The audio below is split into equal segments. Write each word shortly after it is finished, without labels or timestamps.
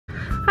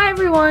Hi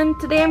everyone,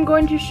 today I'm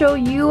going to show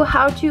you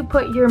how to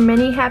put your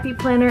mini happy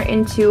planner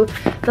into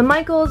the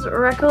Michaels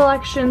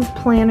Recollections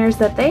planners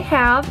that they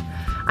have.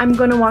 I'm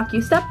going to walk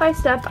you step by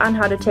step on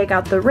how to take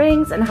out the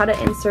rings and how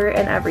to insert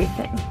and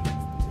everything.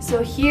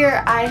 So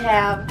here I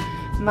have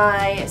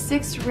my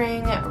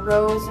 6-ring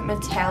rose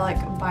metallic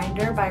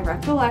binder by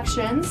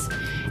Recollections,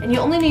 and you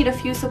only need a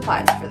few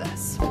supplies for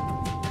this.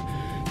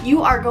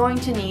 You are going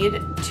to need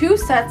 2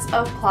 sets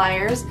of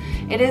pliers.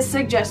 It is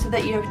suggested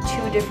that you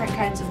have 2 different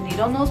kinds of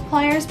needle nose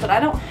pliers, but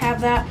I don't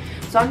have that,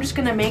 so I'm just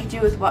going to make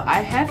do with what I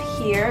have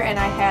here, and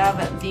I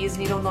have these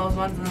needle nose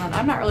ones, and then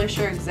I'm not really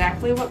sure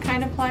exactly what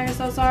kind of pliers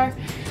those are,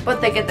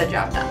 but they get the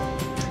job done.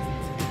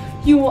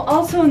 You will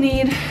also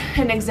need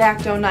an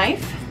X-Acto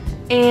knife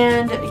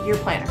and your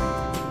planner.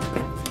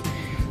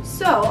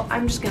 So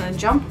I'm just going to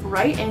jump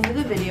right into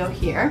the video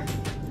here.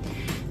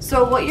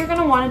 So what you're going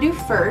to want to do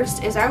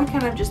first is I would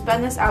kind of just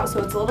bend this out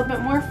so it's a little bit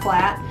more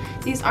flat.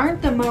 These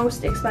aren't the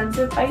most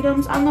expensive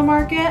items on the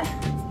market,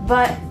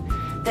 but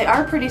they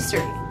are pretty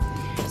sturdy.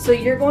 So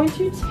you're going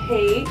to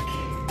take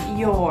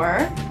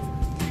your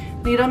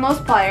needle nose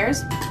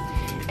pliers,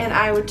 and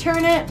I would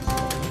turn it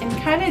and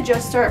kind of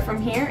just start from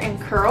here and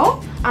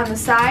curl on the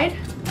side.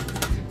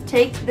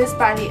 Take this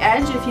by the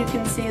edge. If you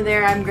can see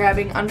there, I'm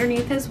grabbing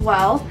underneath as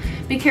well.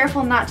 Be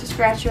careful not to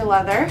scratch your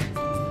leather.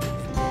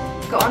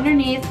 Go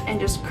underneath and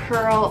just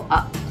curl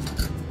up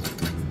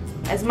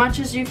as much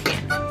as you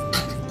can.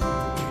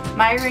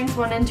 My rings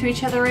went into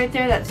each other right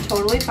there, that's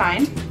totally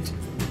fine.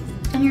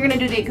 And you're going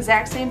to do the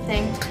exact same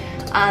thing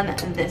on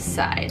this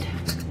side.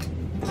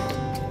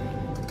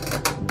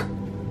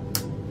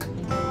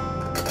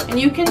 And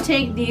you can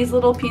take these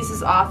little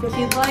pieces off if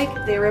you'd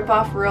like. They rip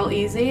off real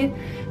easy.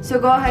 So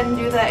go ahead and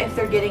do that if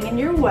they're getting in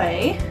your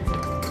way.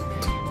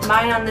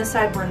 Mine on this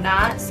side were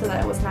not, so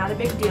that was not a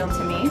big deal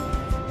to me.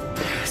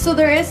 So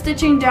there is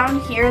stitching down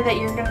here that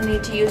you're going to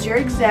need to use your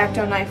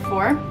X-Acto knife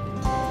for.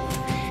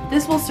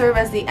 This will serve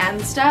as the end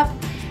step,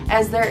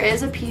 as there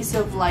is a piece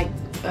of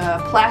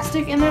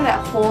plastic in there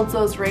that holds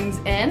those rings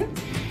in.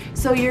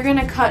 So you're going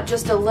to cut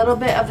just a little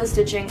bit of the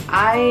stitching.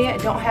 I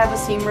don't have a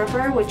seam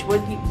ripper, which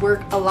would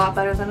work a lot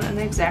better than an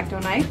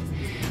X-Acto knife.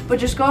 But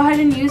just go ahead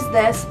and use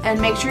this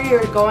and make sure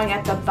you're going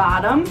at the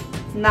bottom,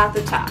 not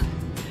the top,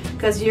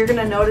 because you're going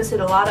to notice it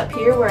a lot up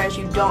here, whereas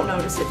you don't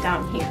notice it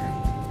down here.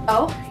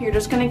 So you're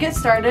just going to get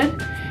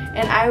started,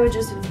 and I would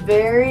just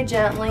very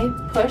gently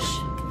push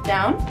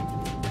down.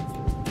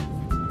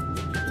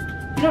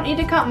 You don't need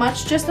to cut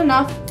much, just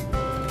enough.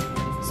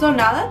 So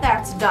now that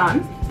that's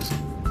done,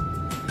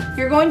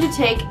 you're going to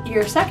take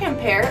your second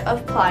pair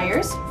of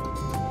pliers,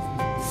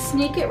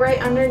 sneak it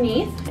right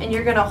underneath, and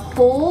you're going to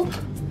hold.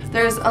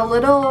 There's a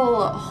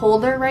little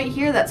holder right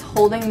here that's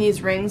holding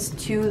these rings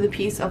to the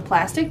piece of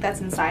plastic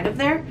that's inside of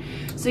there.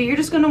 So you're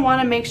just going to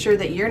want to make sure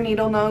that your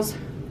needle nose,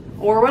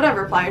 or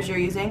whatever pliers you're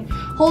using,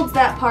 holds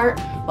that part,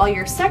 while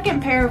your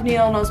second pair of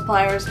needle nose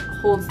pliers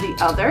holds the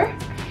other.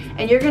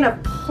 And you're going to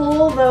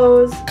pull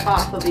those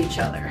off of each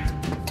other.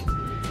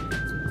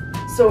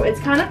 So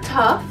it's kind of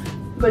tough,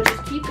 but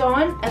just keep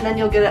going, and then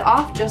you'll get it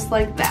off just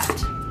like that.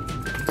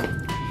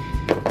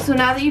 So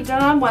now that you've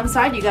done it on one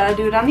side, you got to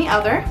do it on the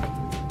other.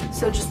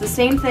 So just the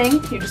same thing,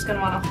 you're just going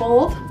to want to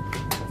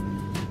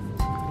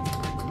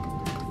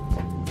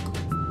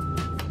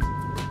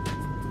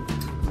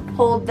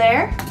hold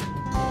there,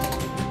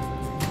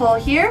 pull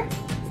here,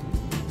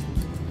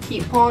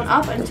 keep pulling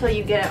up until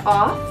you get it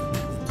off.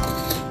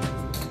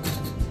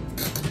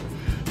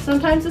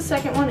 Sometimes the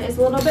second one is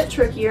a little bit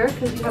trickier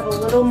because you have a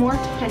little more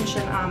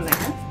tension on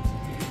there.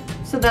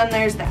 So then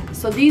there's that.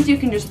 So these you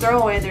can just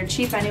throw away, they're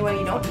cheap anyway,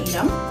 you don't need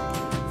them.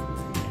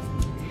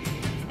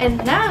 And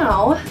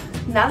now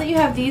that you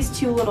have these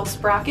 2 little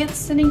sprockets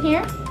sitting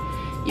here,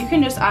 you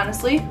can just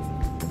honestly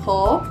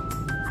pull.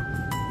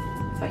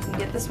 If I can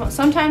get this one.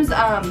 Sometimes,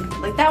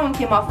 like that one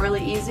came off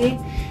really easy.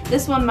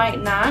 This one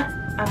might not.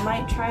 I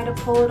might try to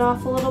pull it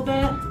off a little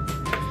bit.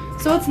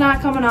 So it's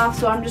not coming off,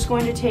 so I'm just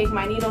going to take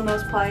my needle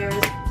nose pliers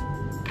and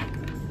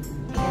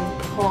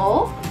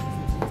pull.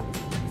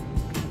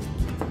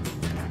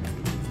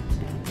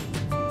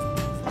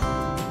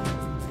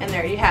 And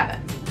there you have it.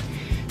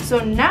 So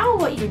now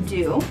what you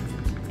do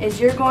is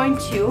you're going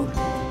to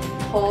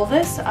pull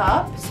this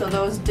up so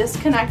those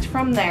disconnect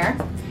from there.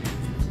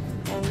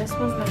 And this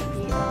one might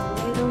be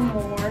a little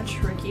more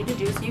tricky to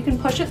do, so you can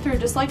push it through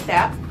just like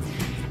that.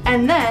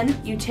 And then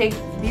you take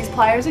these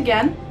pliers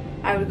again.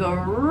 I would go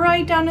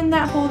right down in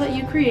that hole that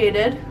you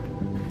created,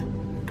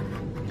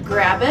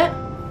 grab it,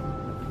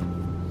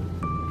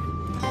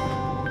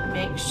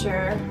 make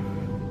sure,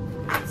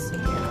 let's see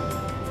here,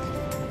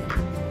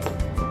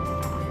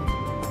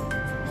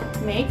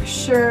 make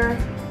sure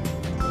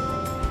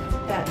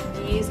that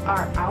these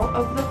are out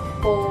of the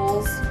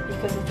holes,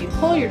 because if you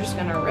pull, you're just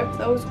going to rip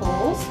those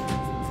holes.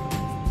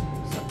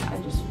 So I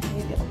just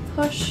maybe I'll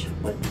push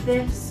with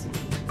this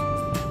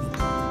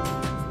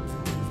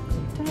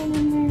down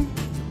in there.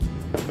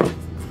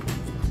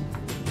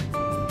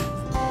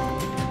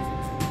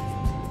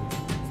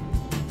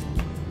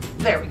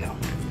 There we go.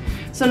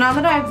 So now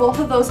that I have both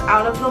of those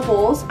out of the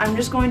holes, I'm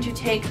just going to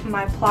take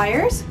my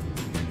pliers.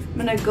 I'm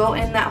going to go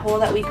in that hole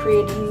that we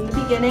created in the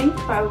beginning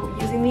by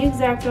using the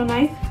X-Acto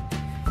knife.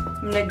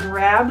 I'm going to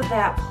grab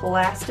that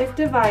plastic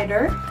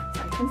divider,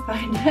 if I can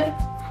find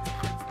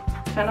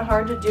it. Kind of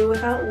hard to do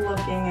without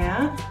looking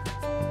at.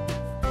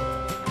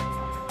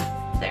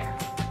 There.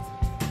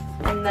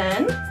 And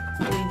then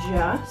we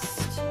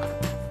just,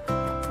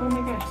 oh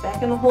my gosh,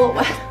 back in the hole it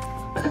went.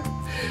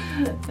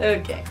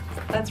 Okay,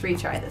 let's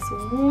retry this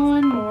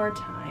one more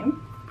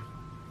time.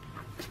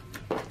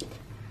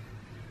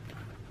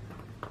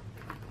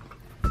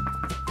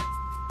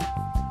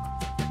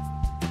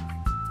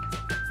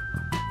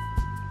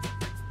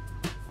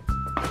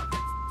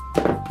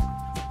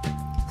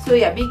 So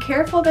yeah, be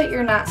careful that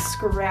you're not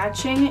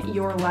scratching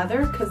your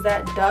leather, because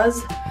that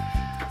does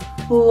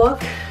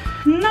look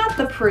not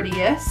the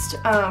prettiest,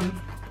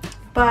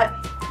 but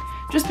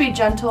just be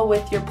gentle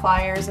with your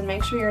pliers and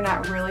make sure you're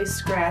not really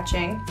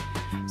scratching.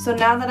 So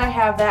now that I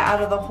have that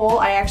out of the hole,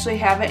 I actually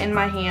have it in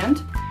my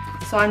hand.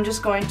 So I'm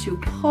just going to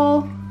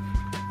pull,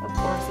 of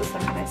course the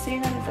second I say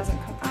that it doesn't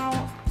come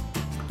out.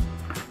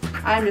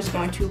 I'm just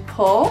going to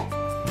pull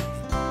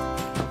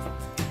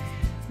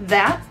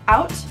that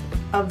out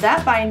of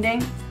that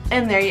binding,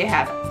 and there you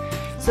have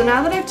it. So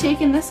now that I've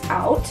taken this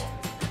out,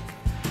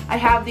 I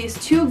have these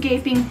two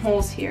gaping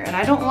holes here, and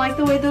I don't like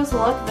the way those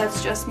look.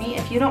 That's just me.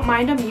 If you don't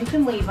mind them, you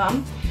can leave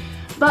them.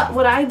 But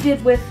what I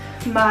did with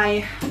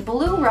my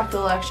blue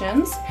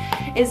Recollections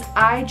is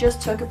I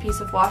just took a piece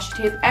of washi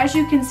tape. As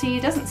you can see,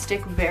 it doesn't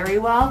stick very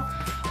well,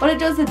 but it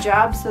does the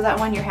job so that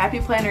when your Happy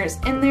Planner is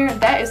in there,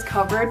 that is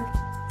covered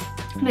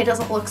and it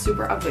doesn't look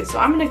super ugly. So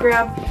I'm going to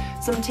grab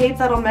some tape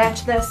that'll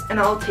match this and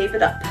I'll tape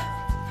it up.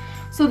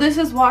 So this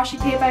is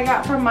washi tape I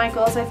got from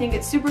Michael's. I think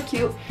it's super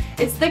cute.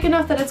 It's thick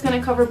enough that it's going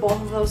to cover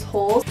both of those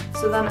holes.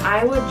 So then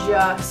I would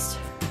just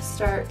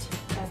start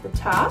at the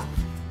top,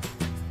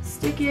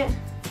 stick it,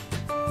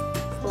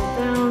 pull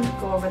down,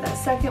 go over that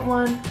second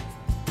one.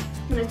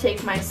 I'm going to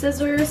take my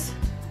scissors,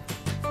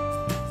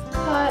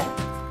 cut,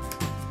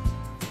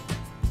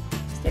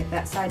 stick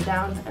that side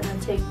down, and then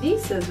take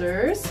these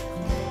scissors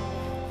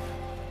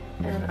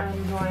and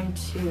I'm going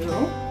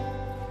to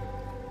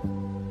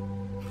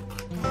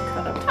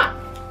cut up top.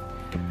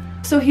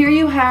 So here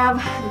you have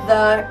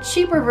the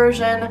cheaper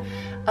version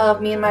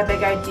of Me and My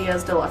Big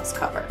Ideas deluxe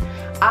cover.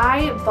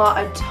 I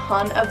bought a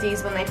ton of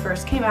these when they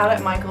first came out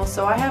at Michael's,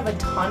 so I have a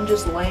ton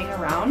just laying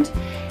around,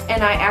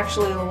 and I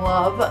actually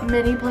love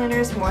mini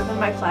planners more than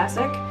my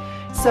classic,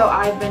 so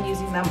I've been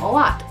using them a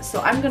lot. So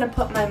I'm going to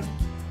put my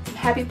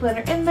Happy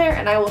Planner in there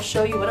and I will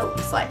show you what it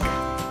looks like.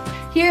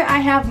 Here I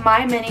have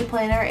my mini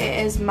planner.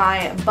 It is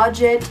my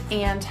budget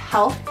and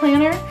health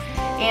planner,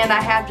 and I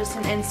have just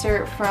an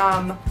insert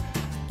from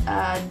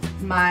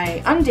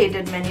my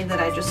undated mini that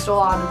I just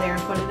stole out of there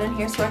and put it in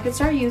here so I could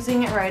start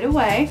using it right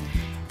away.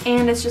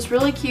 And it's just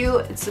really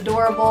cute, it's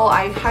adorable.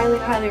 I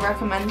highly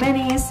recommend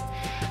minis.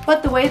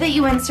 But the way that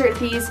you insert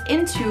these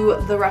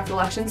into the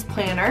Recollections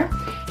Planner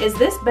is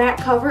this back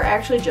cover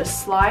actually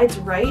just slides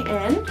right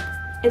in.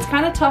 It's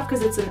kind of tough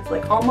because it's an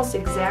like almost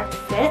exact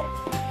fit.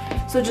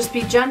 So just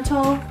be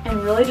gentle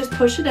and really just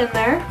push it in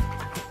there.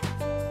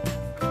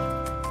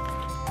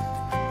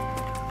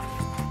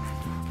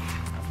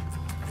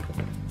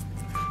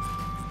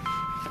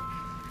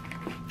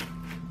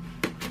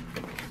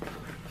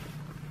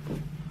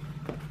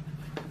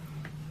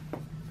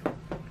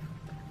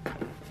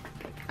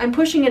 I'm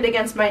pushing it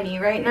against my knee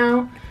right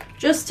now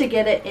just to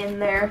get it in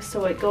there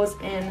so it goes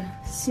in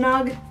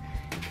snug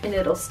and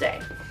it'll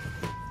stay.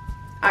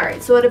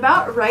 Alright, so at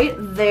about right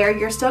there,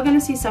 you're still going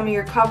to see some of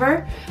your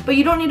cover, but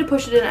you don't need to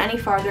push it in any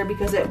farther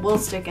because it will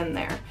stick in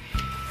there.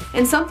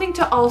 And something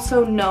to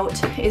also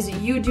note is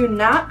you do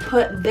not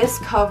put this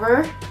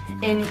cover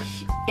in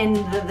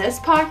this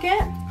pocket,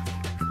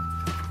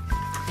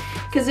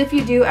 because if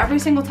you do, every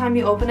single time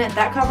you open it,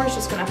 that cover is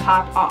just going to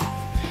pop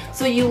off.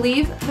 So you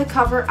leave the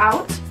cover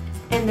out,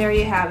 and there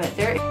you have it.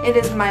 There it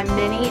is, my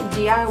mini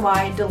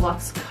DIY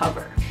deluxe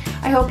cover.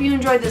 I hope you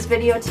enjoyed this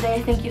video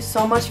today. Thank you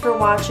so much for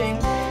watching.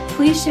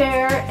 Please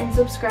share and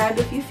subscribe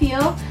if you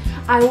feel.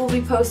 I will be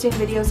posting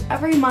videos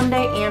every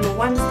Monday and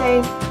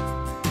Wednesday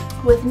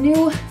with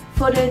new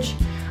footage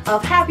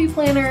of Happy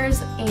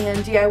Planners and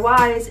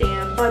DIYs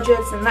and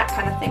budgets and that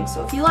kind of thing.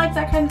 So if you like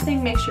that kind of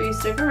thing, make sure you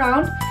stick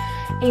around,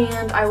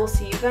 and I will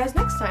see you guys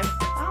next time.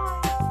 Bye.